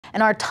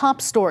And our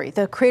top story,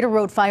 the Crater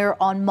Road fire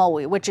on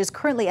Maui, which is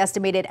currently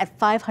estimated at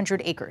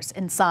 500 acres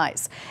in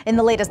size. In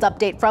the latest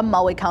update from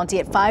Maui County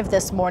at 5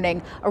 this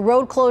morning, a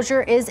road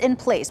closure is in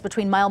place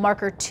between mile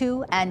marker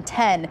 2 and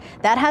 10.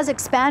 That has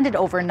expanded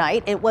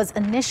overnight. It was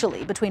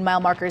initially between mile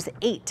markers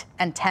 8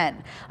 and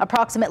 10.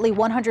 Approximately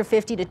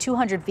 150 to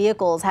 200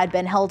 vehicles had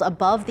been held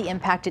above the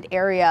impacted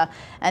area,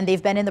 and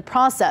they've been in the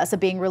process of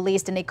being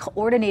released in a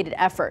coordinated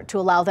effort to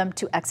allow them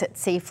to exit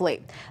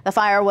safely. The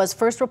fire was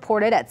first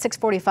reported at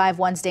 6:45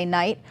 Wednesday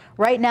night.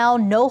 Right now,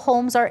 no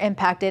homes are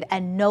impacted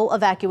and no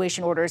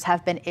evacuation orders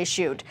have been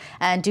issued.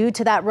 And due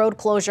to that road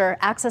closure,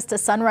 access to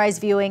sunrise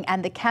viewing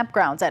and the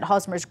campgrounds at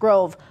Hosmer's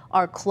Grove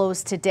are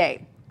closed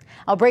today.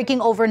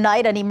 Breaking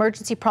overnight, an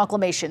emergency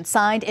proclamation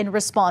signed in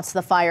response to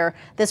the fire.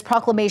 This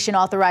proclamation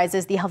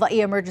authorizes the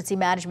Hawaii Emergency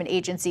Management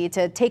Agency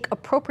to take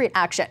appropriate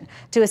action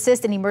to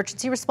assist in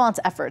emergency response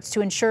efforts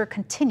to ensure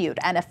continued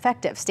and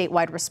effective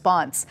statewide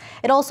response.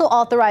 It also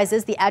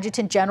authorizes the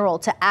Adjutant General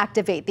to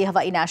activate the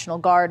Hawaii National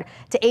Guard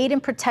to aid in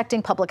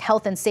protecting public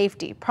health and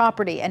safety,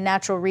 property, and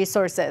natural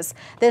resources.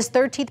 This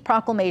 13th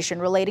proclamation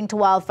relating to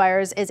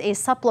wildfires is a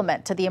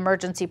supplement to the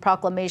emergency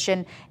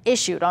proclamation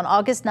issued on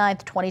August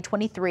 9th,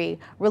 2023,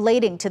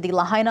 relating to the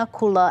Lahaina,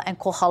 Kula, and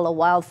Kohala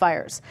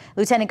wildfires.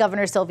 Lieutenant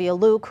Governor Sylvia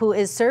Luke, who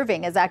is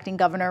serving as acting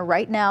governor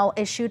right now,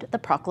 issued the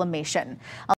proclamation.